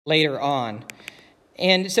later on.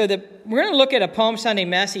 And so we're going to look at a Palm Sunday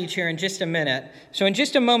message here in just a minute. So in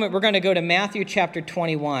just a moment, we're going to go to Matthew chapter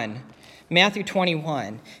 21. Matthew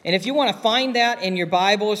 21. And if you want to find that in your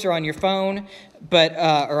Bibles or on your phone,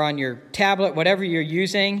 or on your tablet, whatever you're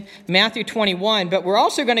using, Matthew 21. But we're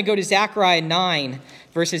also going to go to Zechariah 9,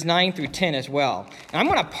 verses 9 through 10 as well. And I'm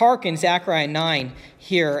going to park in Zechariah 9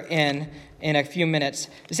 here in a few minutes.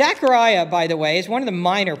 Zechariah, by the way, is one of the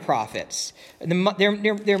minor prophets. They're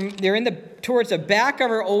towards the back of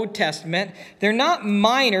our Old Testament. They're not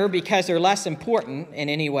minor because they're less important in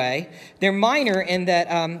any way. They're minor in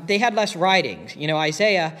that they had less writings.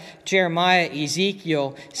 Isaiah, Jeremiah,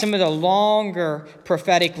 Ezekiel, some of the longer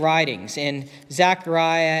prophetic writings. In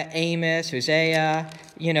Zechariah, Amos, Hosea,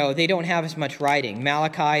 they don't have as much writing.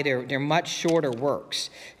 Malachi, they're much shorter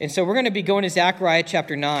works. And so we're going to be going to Zechariah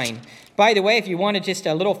chapter 9. By the way, if you wanted just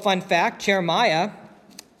a little fun fact, Jeremiah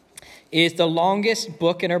is the longest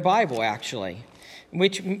book in our Bible, actually,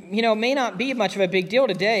 which, may not be much of a big deal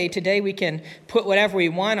today. Today we can put whatever we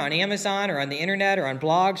want on Amazon or on the internet or on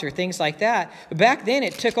blogs or things like that. But back then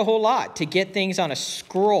it took a whole lot to get things on a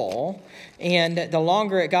scroll. And the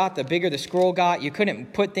longer it got, the bigger the scroll got. You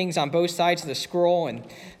couldn't put things on both sides of the scroll. And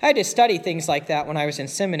I had to study things like that when I was in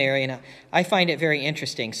seminary, and I find it very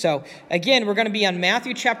interesting. So again, we're going to be on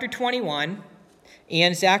Matthew chapter 21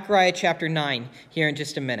 and Zechariah chapter 9 here in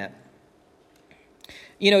just a minute.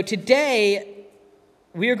 Today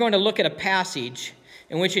we are going to look at a passage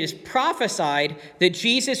in which it is prophesied that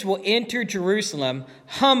Jesus will enter Jerusalem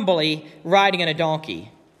humbly riding on a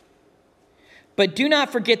donkey. But do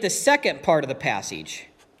not forget the second part of the passage.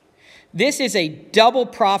 This is a double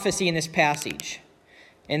prophecy in this passage.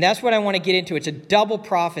 And that's what I want to get into. It's a double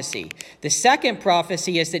prophecy. The second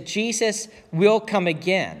prophecy is that Jesus will come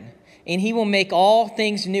again. And he will make all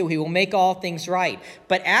things new. He will make all things right.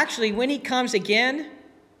 But actually, when he comes again,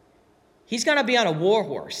 he's going to be on a war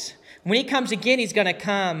horse. When he comes again, he's going to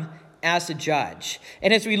come as a judge.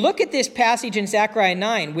 And as we look at this passage in Zechariah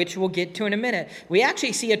 9, which we'll get to in a minute, we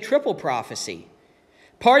actually see a triple prophecy.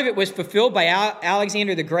 Part of it was fulfilled by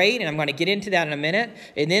Alexander the Great, and I'm going to get into that in a minute.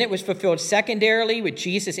 And then it was fulfilled secondarily with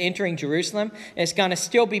Jesus entering Jerusalem, and it's going to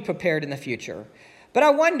still be prepared in the future. But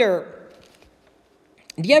I wonder,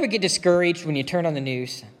 do you ever get discouraged when you turn on the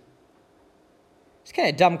news? It's kind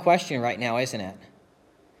of a dumb question right now, isn't it?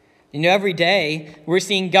 Every day we're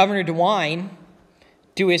seeing Governor DeWine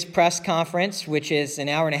do his press conference, which is an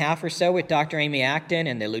hour and a half or so with Dr. Amy Acton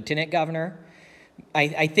and the lieutenant governor.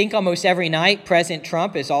 I think almost every night President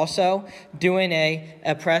Trump is also doing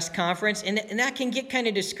a press conference, and that can get kind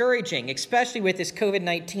of discouraging, especially with this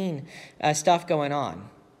COVID-19 stuff going on.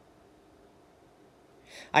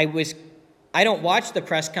 I don't watch the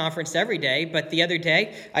press conference every day, but the other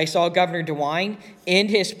day I saw Governor DeWine end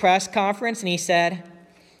his press conference, and he said,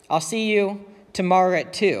 "I'll see you tomorrow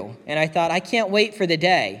at 2. And I thought, I can't wait for the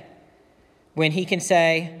day when he can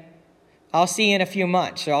say, "I'll see you in a few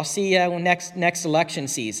months," or "I'll see you next election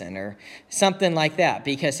season," or something like that,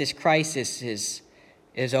 because this crisis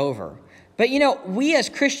is over. But we as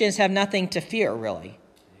Christians have nothing to fear, really.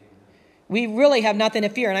 We really have nothing to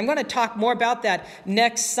fear. And I'm going to talk more about that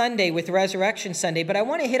next Sunday with Resurrection Sunday, but I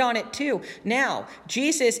want to hit on it too. Now,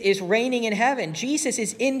 Jesus is reigning in heaven. Jesus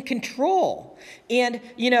is in control. And,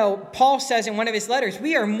 Paul says in one of his letters,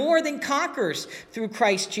 we are more than conquerors through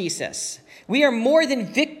Christ Jesus. We are more than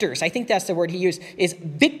victors. I think that's the word he used, is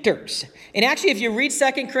victors. And actually, if you read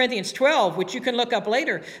 2 Corinthians 12, which you can look up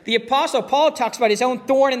later, the Apostle Paul talks about his own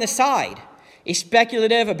thorn in the side. He's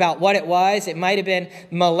speculative about what it was. It might have been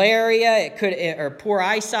malaria, or poor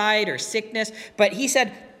eyesight, or sickness. But he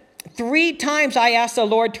said, 3 times I asked the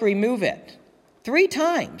Lord to remove it. 3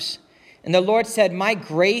 times. And the Lord said, "My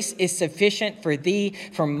grace is sufficient for thee,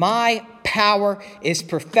 for my power is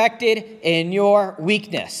perfected in your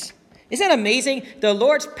weakness." Isn't that amazing? The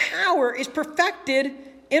Lord's power is perfected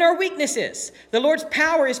in our weaknesses. The Lord's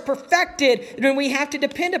power is perfected when we have to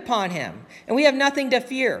depend upon him. And we have nothing to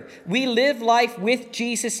fear. We live life with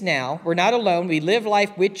Jesus now. We're not alone. We live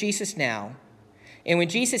life with Jesus now. And when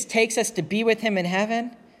Jesus takes us to be with him in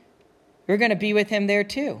heaven, we're going to be with him there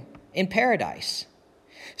too, in paradise.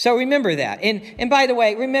 So remember that. And by the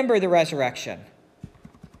way, remember the resurrection.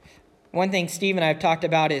 One thing Steve and I have talked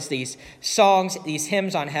about is these songs, these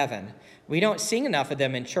hymns on heaven. We don't sing enough of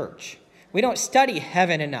them in church. We don't study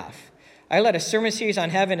heaven enough. I led a sermon series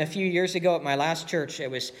on heaven a few years ago at my last church. It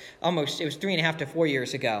was 3.5 to 4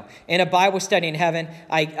 years ago. In a Bible study in heaven,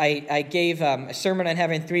 I gave a sermon on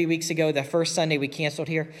heaven 3 weeks ago, the first Sunday we canceled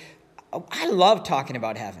here. I love talking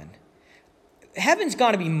about heaven. Heaven's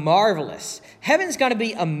going to be marvelous. Heaven's going to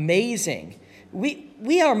be amazing.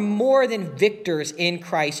 We are more than victors in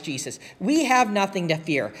Christ Jesus. We have nothing to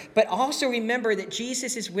fear. But also remember that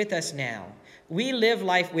Jesus is with us now. We live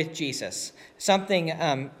life with Jesus.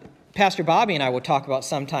 Something Pastor Bobby and I will talk about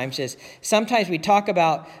sometimes is sometimes we talk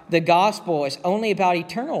about the gospel as only about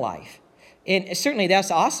eternal life. And certainly that's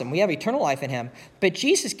awesome. We have eternal life in him. But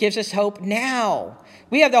Jesus gives us hope now.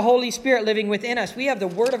 We have the Holy Spirit living within us. We have the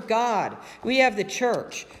Word of God. We have the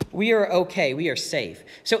church. We are okay. We are safe.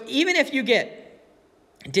 So even if you get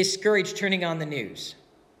discouraged turning on the news,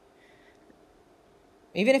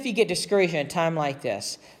 even if you get discouraged in a time like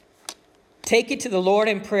this, take it to the Lord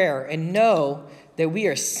in prayer and know that we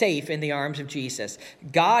are safe in the arms of Jesus.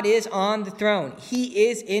 God is on the throne. He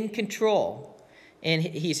is in control. And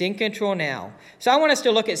he's in control now. So I want us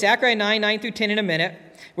to look at Zechariah 9 through 10 in a minute,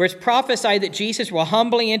 where it's prophesied that Jesus will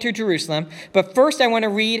humbly enter Jerusalem. But first I want to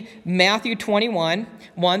read Matthew 21,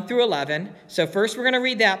 1 through 11. So first we're going to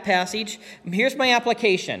read that passage. Here's my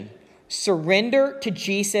application. Surrender to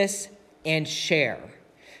Jesus and share.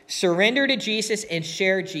 Surrender to Jesus and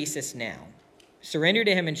share Jesus now. Surrender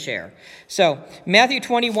to him and share. So Matthew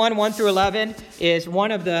 21, 1 through 11 is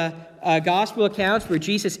one of the gospel accounts where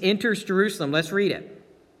Jesus enters Jerusalem. Let's read it.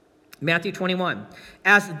 Matthew 21.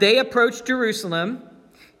 As they approached Jerusalem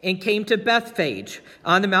and came to Bethphage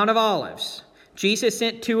on the Mount of Olives, Jesus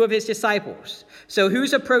sent two of his disciples. So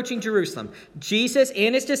who's approaching Jerusalem? Jesus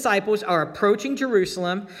and his disciples are approaching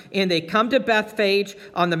Jerusalem, and they come to Bethphage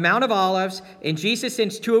on the Mount of Olives, and Jesus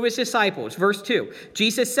sends two of his disciples. Verse 2,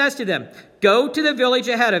 Jesus says to them, "Go to the village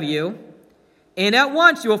ahead of you, and at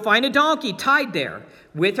once you will find a donkey tied there,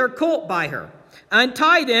 with her colt by her.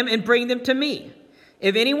 Untie them and bring them to me.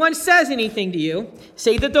 If anyone says anything to you,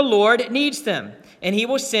 say that the Lord needs them, and he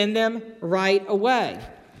will send them right away."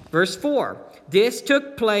 Verse 4, this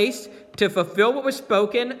took place to fulfill what was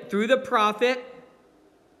spoken through the prophet.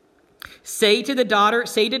 Say to daughter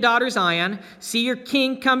Zion, see your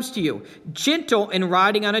king comes to you, gentle and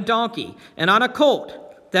riding on a donkey, and on a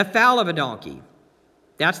colt, the foal of a donkey.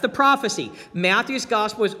 That's the prophecy. Matthew's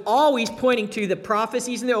gospel is always pointing to the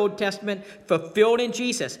prophecies in the Old Testament fulfilled in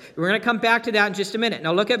Jesus. We're going to come back to that in just a minute.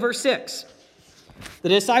 Now look at verse 6. The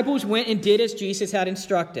disciples went and did as Jesus had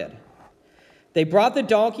instructed. They brought the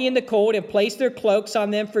donkey and the colt and placed their cloaks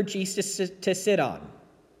on them for Jesus to sit on.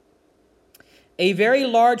 A very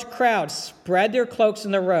large crowd spread their cloaks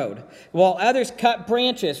on the road, while others cut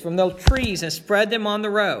branches from the trees and spread them on the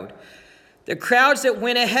road. The crowds that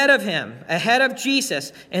went ahead of him, ahead of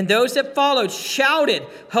Jesus, and those that followed shouted,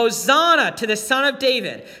 "Hosanna to the Son of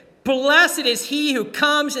David! Blessed is he who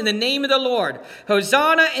comes in the name of the Lord!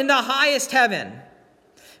 Hosanna in the highest heaven!"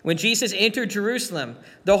 When Jesus entered Jerusalem,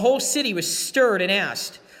 the whole city was stirred and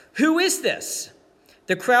asked, "Who is this?"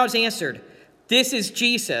 The crowds answered, "This is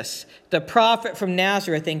Jesus, the prophet from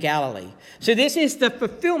Nazareth in Galilee." So this is the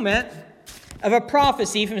fulfillment of a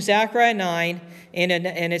prophecy from Zechariah 9, and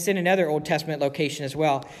it's in another Old Testament location as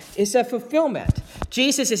well. It's a fulfillment.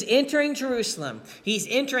 Jesus is entering Jerusalem. He's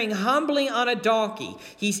entering humbly on a donkey.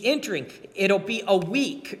 He's entering. It'll be a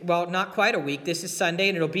week. Well, not quite a week. This is Sunday,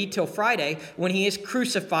 and it'll be till Friday when he is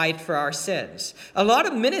crucified for our sins. A lot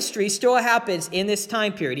of ministry still happens in this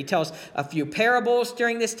time period. He tells a few parables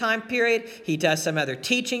during this time period. He does some other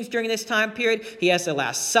teachings during this time period. He has the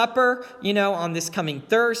Last Supper, on this coming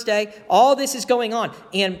Thursday. All this is going on,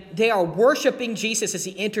 and they are worshiping Jesus as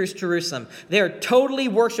he enters Jerusalem. They are totally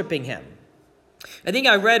worshiping him. I think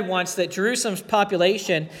I read once that Jerusalem's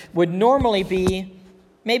population would normally be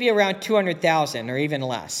maybe around 200,000 or even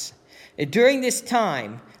less. During this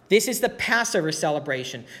time, this is the Passover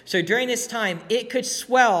celebration. So during this time, it could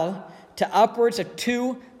swell to upwards of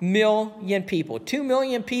 2 million people. 2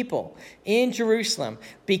 million people in Jerusalem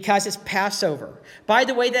because it's Passover. By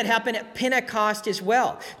the way, that happened at Pentecost as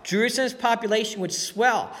well. Jerusalem's population would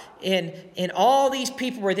swell, and all these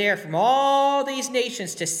people were there from all these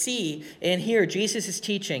nations to see and hear Jesus'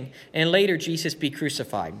 teaching, and later Jesus be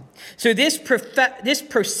crucified. So this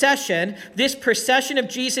procession of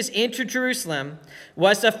Jesus into Jerusalem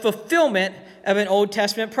was a fulfillment of an Old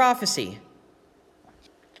Testament prophecy.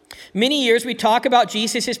 Many years we talk about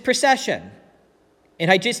Jesus' procession, and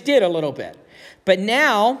I just did a little bit. But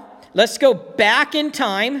now, let's go back in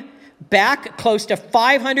time, back close to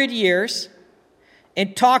 500 years,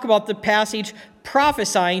 and talk about the passage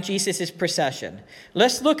prophesying Jesus' procession.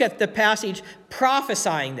 Let's look at the passage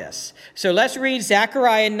prophesying this. So let's read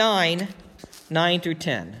Zechariah 9 through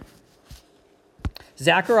 10.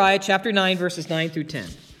 Zechariah chapter 9, verses 9 through 10.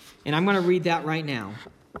 And I'm going to read that right now.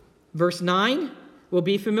 Verse 9 will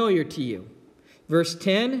be familiar to you. Verse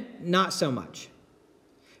 10, not so much.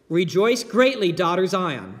 "Rejoice greatly, daughter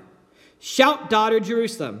Zion. Shout, daughter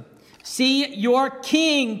Jerusalem. See, your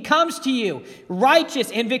king comes to you,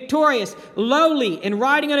 righteous and victorious, lowly and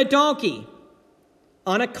riding on a donkey,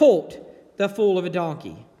 on a colt, the foal of a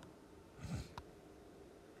donkey.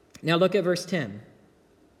 Now look at verse 10.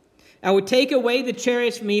 I will take away the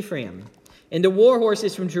chariots from Ephraim and the war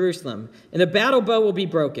horses from Jerusalem, and the battle bow will be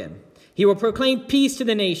broken. He will proclaim peace to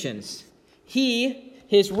the nations.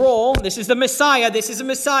 His role, this is the Messiah, this is a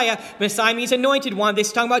Messiah. Messiah means anointed one. This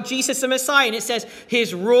is talking about Jesus the Messiah. And it says,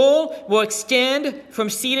 his rule will extend from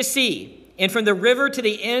sea to sea and from the river to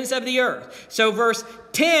the ends of the earth. So verse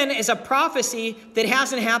 10 is a prophecy that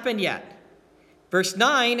hasn't happened yet. Verse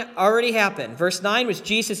 9 already happened. Verse 9 was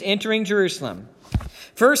Jesus entering Jerusalem.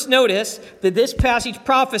 First, notice that this passage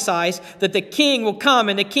prophesies that the king will come,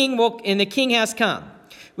 and the king has come.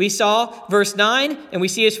 We saw verse 9, and we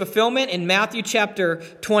see its fulfillment in Matthew chapter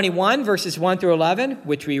 21, verses 1 through 11,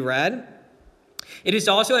 which we read. It is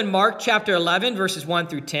also in Mark chapter 11, verses 1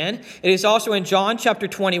 through 10. It is also in John chapter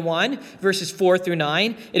 21, verses 4 through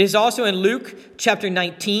 9. It is also in Luke chapter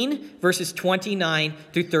 19, verses 29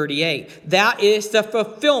 through 38. That is the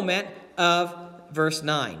fulfillment of verse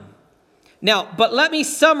 9. Now, but let me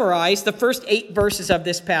summarize the first 8 verses of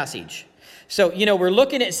this passage. So, we're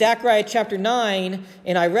looking at Zechariah chapter 9,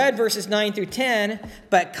 and I read verses 9 through 10,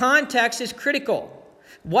 but context is critical.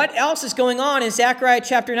 What else is going on in Zechariah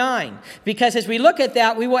chapter 9? Because as we look at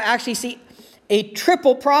that, we will actually see a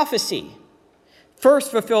triple prophecy,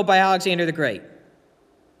 first fulfilled by Alexander the Great.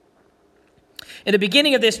 In the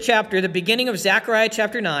beginning of this chapter, the beginning of Zechariah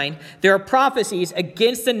chapter 9, there are prophecies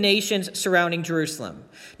against the nations surrounding Jerusalem.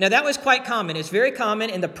 Now, that was quite common. It's very common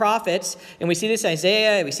in the prophets, and we see this in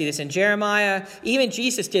Isaiah, we see this in Jeremiah. Even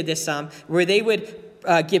Jesus did this some, where they would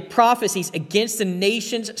give prophecies against the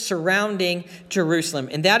nations surrounding Jerusalem.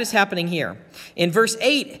 And that is happening here. In verse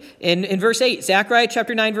 8, Zechariah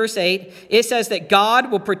chapter 9, verse 8, it says that God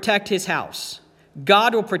will protect his house.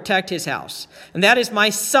 God will protect his house. And that is my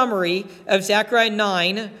summary of Zechariah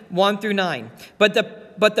 9, 1 through 9. But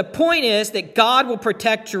the point is that God will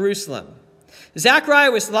protect Jerusalem.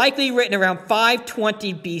 Zechariah was likely written around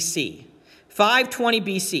 520 BC. 520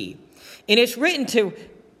 BC. And it's written to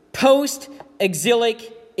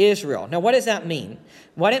post-exilic Israel. Now, what does that mean?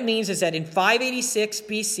 What it means is that in 586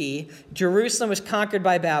 BC, Jerusalem was conquered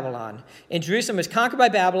by Babylon. And Jerusalem was conquered by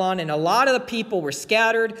Babylon, and a lot of the people were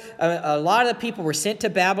scattered. A lot of the people were sent to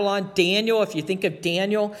Babylon. Daniel, if you think of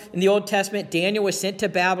Daniel in the Old Testament, Daniel was sent to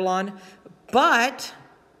Babylon. But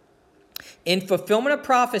in fulfillment of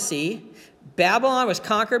prophecy, Babylon was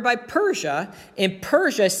conquered by Persia, and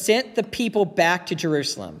Persia sent the people back to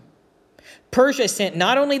Jerusalem. Persia sent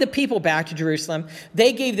not only the people back to Jerusalem,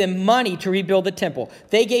 they gave them money to rebuild the temple.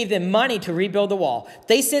 They gave them money to rebuild the wall.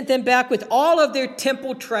 They sent them back with all of their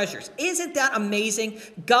temple treasures. Isn't that amazing?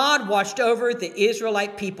 God watched over the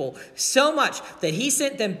Israelite people so much that he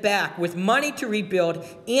sent them back with money to rebuild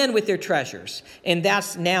and with their treasures. And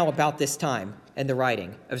that's now about this time in the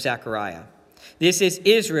writing of Zechariah. This is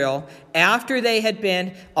Israel after they had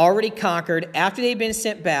been already conquered, after they'd been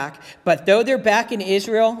sent back. But though they're back in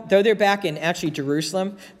Israel, though they're back in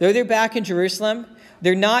Jerusalem,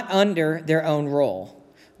 they're not under their own rule.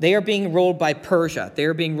 They are being ruled by Persia. They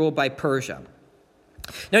are being ruled by Persia.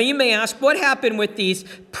 Now you may ask, what happened with these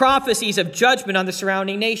prophecies of judgment on the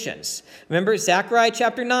surrounding nations? Remember Zechariah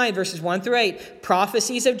chapter 9, verses 1 through 8,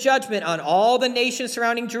 prophecies of judgment on all the nations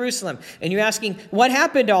surrounding Jerusalem. And you're asking, what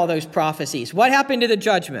happened to all those prophecies? What happened to the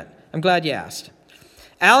judgment? I'm glad you asked.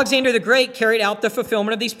 Alexander the Great carried out the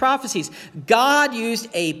fulfillment of these prophecies. God used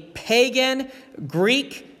a pagan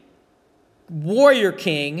Greek warrior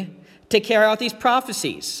king to carry out these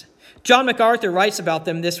prophecies. John MacArthur writes about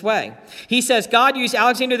them this way. He says, God used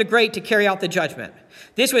Alexander the Great to carry out the judgment.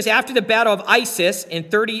 This was after the battle of Issus in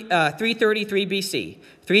 333 BC.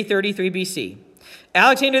 333 BC.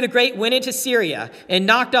 Alexander the Great went into Syria and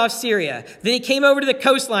knocked off Syria. Then he came over to the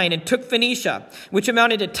coastline and took Phoenicia, which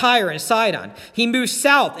amounted to Tyre and Sidon. He moved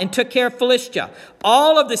south and took care of Philistia.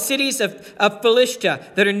 All of the cities of Philistia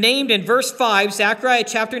that are named in verse 5, Zechariah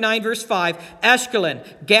chapter 9, verse 5, Ashkelon,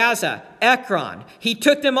 Gaza, Ekron. He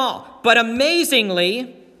took them all. But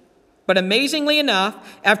amazingly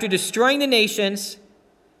enough, after destroying the nations,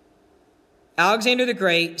 Alexander the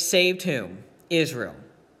Great saved whom? Israel.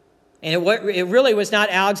 And it really was not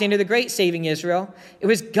Alexander the Great saving Israel. It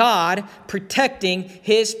was God protecting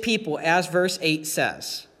his people, as verse 8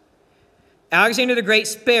 says. Alexander the Great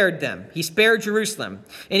spared them. He spared Jerusalem.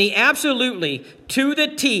 And he absolutely, to the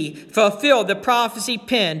T, fulfilled the prophecy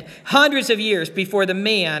penned hundreds of years before the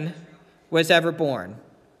man was ever born.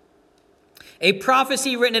 A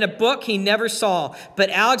prophecy written in a book he never saw. But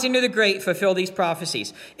Alexander the Great fulfilled these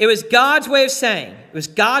prophecies. It was God's way of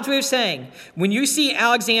saying, when you see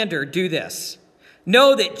Alexander do this,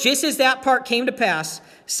 know that just as that part came to pass,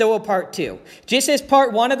 so will part 2. Just as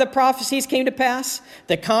part 1 of the prophecies came to pass,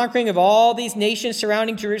 the conquering of all these nations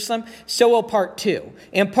surrounding Jerusalem, so will part 2.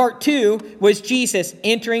 And part 2 was Jesus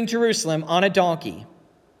entering Jerusalem on a donkey.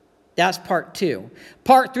 That's part 2.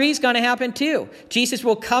 Part 3 is going to happen too. Jesus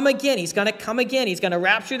will come again. He's going to come again. He's going to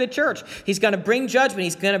rapture the church. He's going to bring judgment.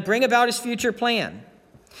 He's going to bring about his future plan.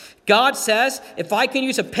 God says, if I can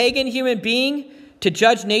use a pagan human being to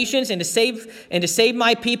judge nations and to save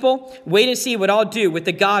my people, wait and see what I'll do with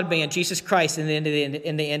the God-man, Jesus Christ, in the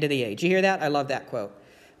end of the age. You hear that? I love that quote.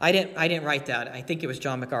 I didn't write that. I think it was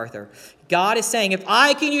John MacArthur. God is saying, if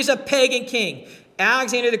I can use a pagan king,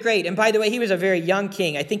 Alexander the Great, and by the way, he was a very young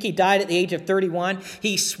king. I think he died at the age of 31.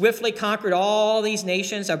 He swiftly conquered all these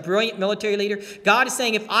nations, a brilliant military leader. God is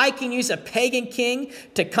saying, if I can use a pagan king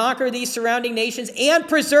to conquer these surrounding nations and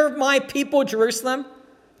preserve my people, Jerusalem,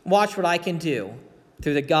 watch what I can do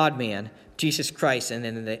through the God-man, Jesus Christ, and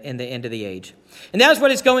in the end of the age. And that's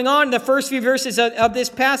what is going on in the first few verses of this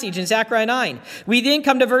passage in Zechariah 9. We then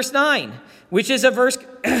come to verse 9, which is the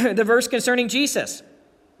verse concerning Jesus.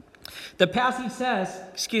 The passage says,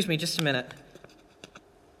 excuse me, just a minute.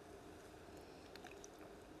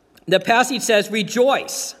 The passage says,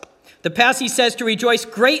 rejoice. The passage says to rejoice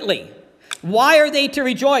greatly. Why are they to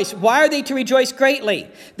rejoice? Why are they to rejoice greatly?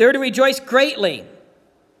 They're to rejoice greatly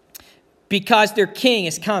because their king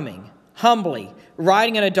is coming, humbly,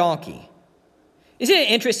 riding on a donkey. Isn't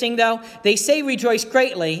it interesting, though? They say rejoice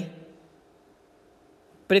greatly,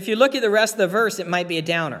 but if you look at the rest of the verse, it might be a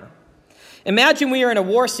downer. Imagine we are in a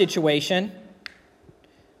war situation.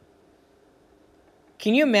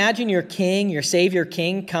 Can you imagine your king, your Savior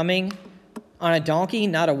King, coming on a donkey,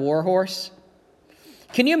 not a war horse?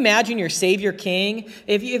 Can you imagine your Savior King?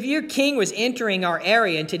 If your king was entering our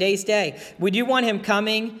area in today's day, would you want him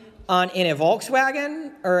coming in a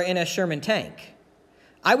Volkswagen or in a Sherman tank?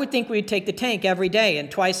 I would think we'd take the tank every day and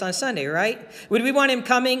twice on Sunday, right? Would we want him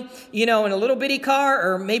coming, in a little bitty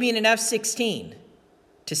car or maybe in an F-16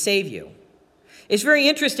 to save you? It's very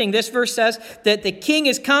interesting. This verse says that the king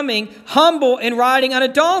is coming humble and riding on a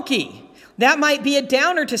donkey. That might be a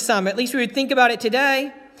downer to some. At least we would think about it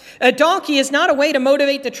today. A donkey is not a way to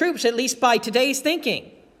motivate the troops, at least by today's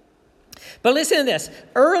thinking. But listen to this.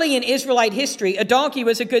 Early in Israelite history, a donkey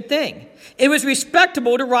was a good thing. It was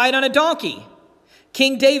respectable to ride on a donkey.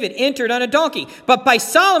 King David entered on a donkey. But by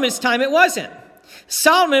Solomon's time, it wasn't.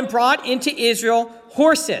 Solomon brought into Israel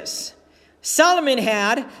horses. Solomon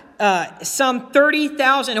had some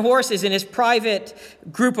 30,000 horses in his private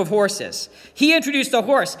group of horses. He introduced a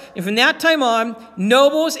horse. And from that time on,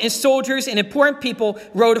 nobles and soldiers and important people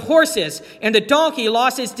rode horses, and the donkey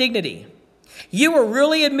lost its dignity. You were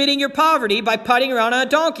really admitting your poverty by putting around on a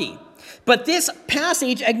donkey. But this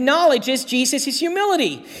passage acknowledges Jesus'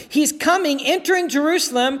 humility. He's coming, entering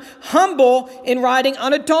Jerusalem, humble and riding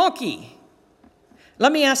on a donkey.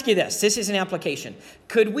 Let me ask you this. This is an application.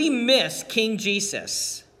 Could we miss King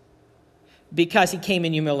Jesus because he came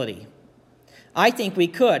in humility? I think we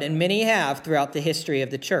could, and many have throughout the history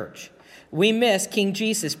of the church. We miss King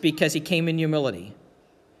Jesus because he came in humility.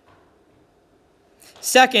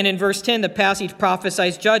 Second, in verse 10, the passage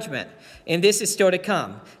prophesies judgment, and this is still to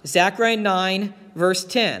come. Zechariah 9, verse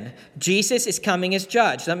 10, Jesus is coming as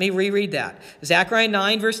judge. Let me reread that. Zechariah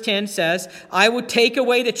 9, verse 10 says, I will take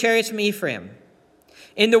away the chariots from Ephraim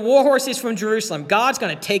and the war horses from Jerusalem. God's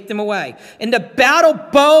going to take them away. And the battle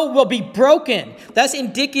bow will be broken. That's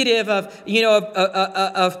indicative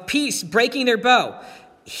of peace, breaking their bow.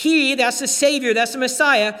 He, that's the Savior, that's the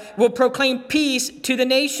Messiah, will proclaim peace to the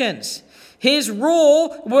nations. His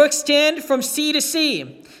rule will extend from sea to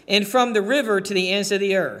sea and from the river to the ends of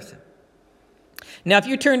the earth. Now, if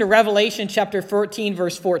you turn to Revelation chapter 14,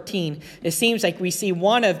 verse 14, it seems like we see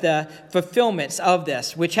one of the fulfillments of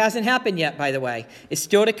this, which hasn't happened yet, by the way. It's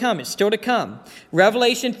still to come. It's still to come.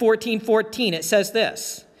 Revelation 14:14, it says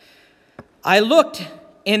this, I looked,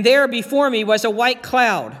 and there before me was a white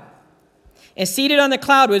cloud, and seated on the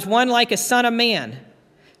cloud was one like a son of man,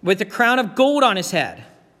 with a crown of gold on his head,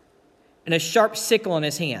 and a sharp sickle in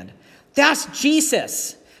his hand. That's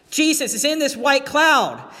Jesus. Jesus is in this white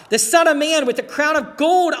cloud, the Son of Man with a crown of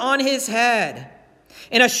gold on his head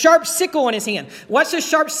and a sharp sickle in his hand. What's a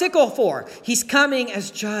sharp sickle for? He's coming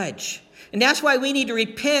as judge. And that's why we need to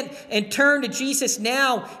repent and turn to Jesus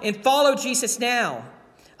now and follow Jesus now.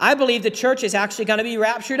 I believe the church is actually going to be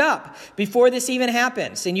raptured up before this even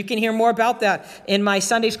happens. And you can hear more about that in my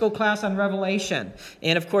Sunday school class on Revelation.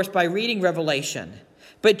 And of course, by reading Revelation.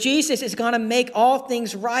 But Jesus is going to make all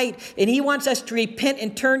things right, and he wants us to repent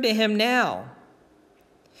and turn to him now.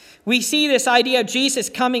 We see this idea of Jesus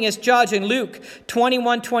coming as judge in Luke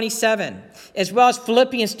 21:27, as well as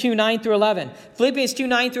Philippians 2:9-11. Philippians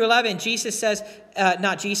 2:9-11, Jesus says,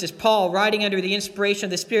 Paul, writing under the inspiration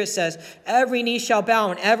of the Spirit, says, every knee shall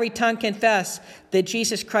bow and every tongue confess that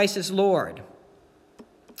Jesus Christ is Lord.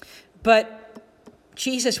 But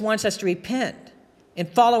Jesus wants us to repent and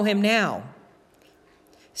follow him now.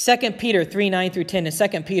 2 Peter 3:9-10. In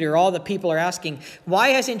 2 Peter, all the people are asking, why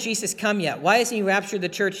hasn't Jesus come yet? Why hasn't he raptured the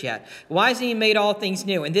church yet? Why hasn't he made all things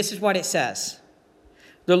new? And this is what it says.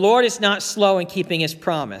 The Lord is not slow in keeping his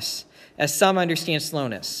promise, as some understand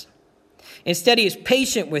slowness. Instead, he is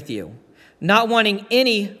patient with you, not wanting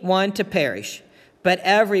anyone to perish, but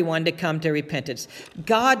everyone to come to repentance.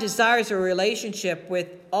 God desires a relationship with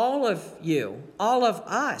all of you, all of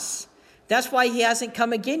us. That's why he hasn't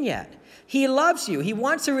come again yet. He loves you. He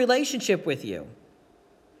wants a relationship with you.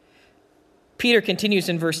 Peter continues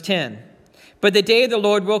in verse 10. But the day of the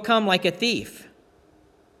Lord will come like a thief.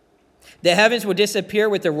 The heavens will disappear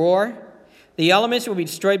with a roar. The elements will be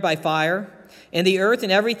destroyed by fire. And the earth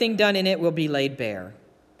and everything done in it will be laid bare.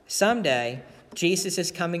 Someday, Jesus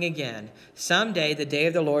is coming again. Someday, the day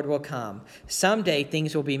of the Lord will come. Someday,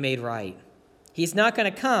 things will be made right. He's not going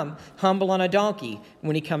to come humble on a donkey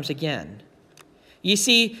when he comes again. You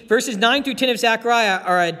see, verses 9-10 of Zechariah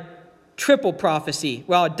are a triple prophecy.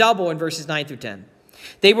 Well, a double in verses 9-10.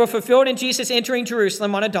 They were fulfilled in Jesus entering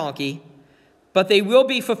Jerusalem on a donkey, but they will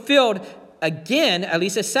be fulfilled again, at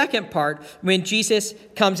least a second part, when Jesus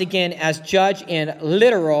comes again as judge and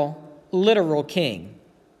literal king.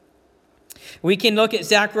 We can look at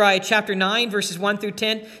Zechariah chapter 9, verses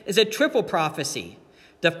 1-10 as a triple prophecy.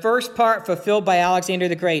 The first part fulfilled by Alexander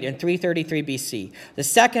the Great in 333 BC. The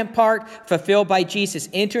second part fulfilled by Jesus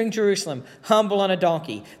entering Jerusalem, humble on a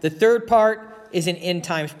donkey. The third part is an end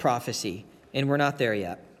times prophecy, and we're not there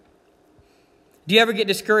yet. Do you ever get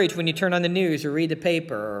discouraged when you turn on the news or read the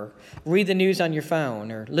paper or read the news on your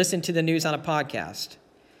phone or listen to the news on a podcast?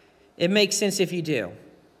 It makes sense if you do.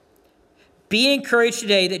 Be encouraged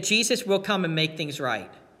today that Jesus will come and make things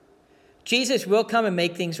right. Jesus will come and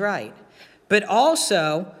make things right. But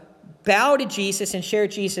also, bow to Jesus and share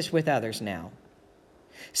Jesus with others now.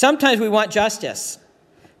 Sometimes we want justice.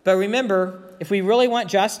 But remember, if we really want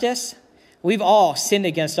justice, we've all sinned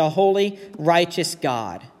against a holy, righteous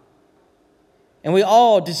God. And we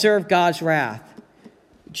all deserve God's wrath.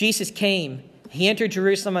 Jesus came. He entered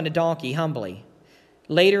Jerusalem on a donkey, humbly.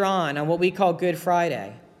 Later on what we call Good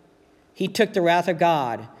Friday, he took the wrath of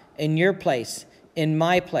God in your place, in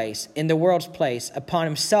my place, in the world's place, upon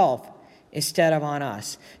himself, instead of on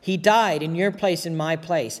us. He died in your place, in my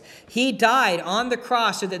place. He died on the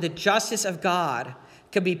cross so that the justice of God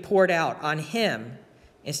could be poured out on him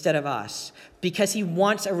instead of us, because he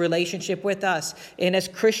wants a relationship with us. And as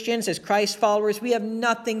Christians, as Christ followers, we have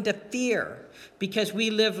nothing to fear because we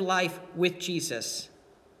live life with Jesus.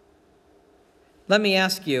 Let me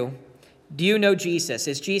ask you, do you know Jesus?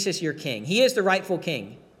 Is Jesus your king? He is the rightful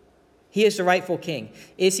king. He is the rightful king.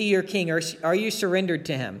 Is he your king, or are you surrendered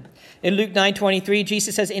to him? In Luke 9:23,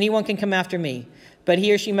 Jesus says, anyone can come after me, but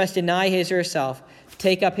he or she must deny his or herself,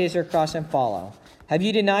 take up his or her cross and follow. Have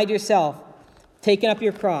you denied yourself, taken up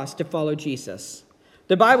your cross to follow Jesus?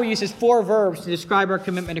 The Bible uses 4 verbs to describe our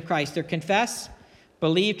commitment to Christ. They're confess,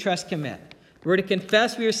 believe, trust, commit. We're to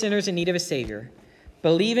confess we are sinners in need of a Savior,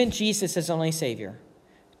 believe in Jesus as only Savior,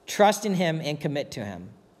 trust in him, and commit to him.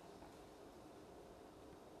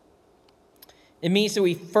 It means that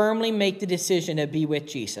we firmly make the decision to be with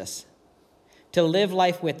Jesus, to live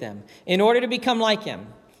life with him, in order to become like him,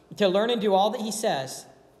 to learn and do all that he says,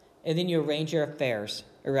 and then you arrange your affairs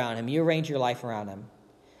around him. You arrange your life around him.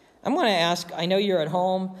 I'm going to ask, I know you're at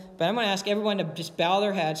home, but I'm going to ask everyone to just bow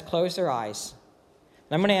their heads, close their eyes.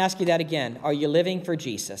 And I'm going to ask you that again. Are you living for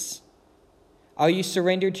Jesus? Are you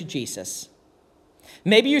surrendered to Jesus?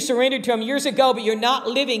 Maybe you surrendered to him years ago, but you're not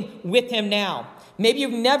living with him now. Maybe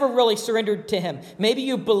you've never really surrendered to him. Maybe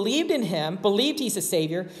you believed in him, believed he's a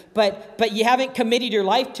Savior, but you haven't committed your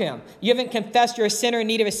life to him. You haven't confessed you're a sinner in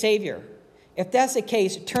need of a Savior. If that's the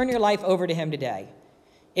case, turn your life over to him today.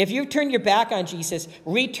 If you've turned your back on Jesus,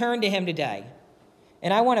 return to him today.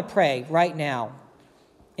 And I want to pray right now.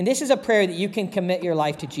 And this is a prayer that you can commit your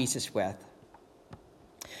life to Jesus with.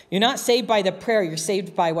 You're not saved by the prayer, you're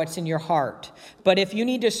saved by what's in your heart. But if you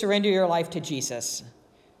need to surrender your life to Jesus,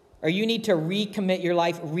 or you need to recommit your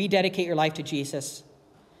life, rededicate your life to Jesus,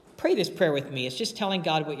 pray this prayer with me. It's just telling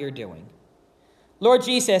God what you're doing. Lord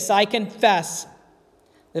Jesus, I confess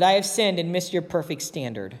that I have sinned and missed your perfect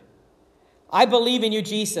standard. I believe in you,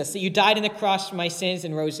 Jesus, that you died on the cross for my sins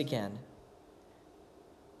and rose again.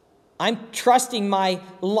 I'm trusting my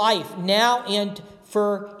life now and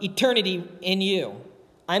for eternity in you.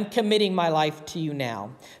 I'm committing my life to you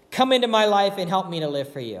now. Come into my life and help me to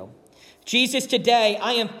live for you. Jesus, today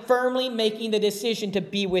I am firmly making the decision to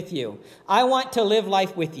be with you. I want to live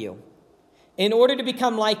life with you in order to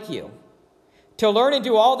become like you, to learn and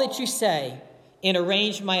do all that you say and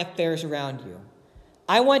arrange my affairs around you.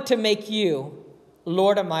 I want to make you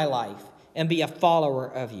Lord of my life and be a follower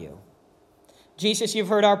of you. Jesus, you've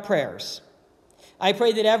heard our prayers. I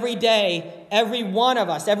pray that every day, every one of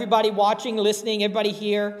us, everybody watching, listening, everybody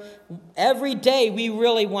here, every day we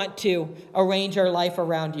really want to arrange our life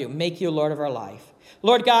around you, make you Lord of our life.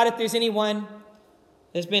 Lord God, if there's anyone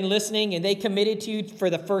that's been listening and they committed to you for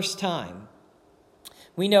the first time,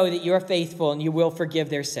 we know that you're faithful and you will forgive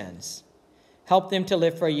their sins. Help them to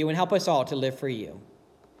live for you and help us all to live for you.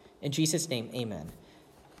 In Jesus' name, amen.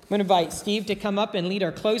 I'm going to invite Steve to come up and lead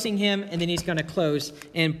our closing hymn, and then he's going to close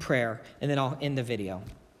in prayer, and then I'll end the video.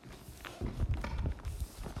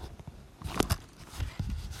 I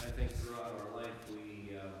think throughout our life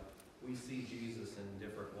we see Jesus in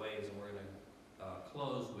different ways, and we're going to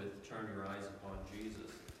close with Turn Your Eyes Upon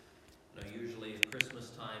Jesus. Now, usually in